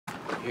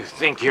You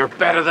think you're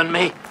better than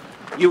me?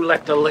 You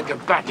let the liquor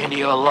back into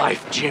your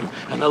life, Jim,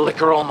 and the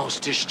liquor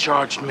almost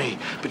discharged me.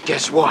 But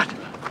guess what?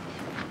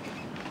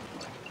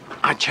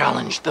 I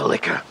challenged the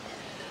liquor.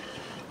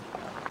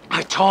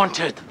 I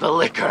taunted the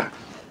liquor.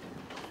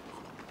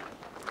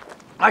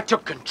 I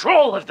took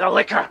control of the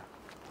liquor.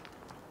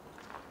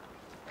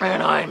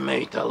 And I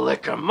made the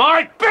liquor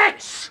my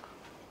bitch!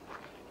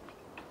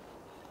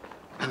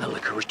 And the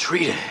liquor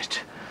retreated.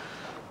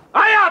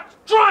 I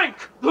outdrank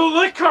the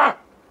liquor!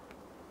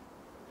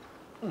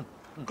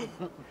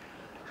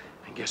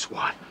 And guess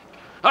what?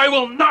 I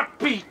will not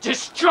be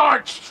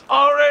discharged!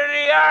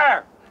 Already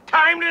are!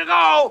 Time to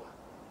go!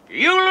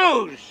 You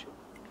lose!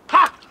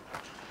 Ha!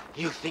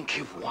 You think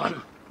you've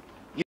won?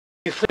 You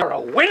think you're a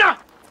winner?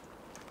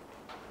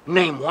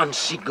 Name one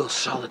single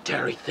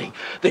solitary thing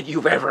that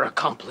you've ever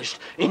accomplished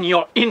in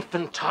your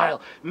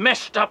infantile,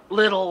 messed up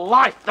little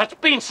life that's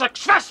been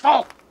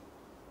successful!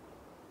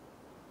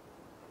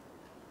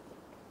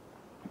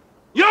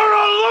 You're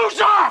a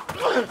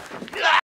loser!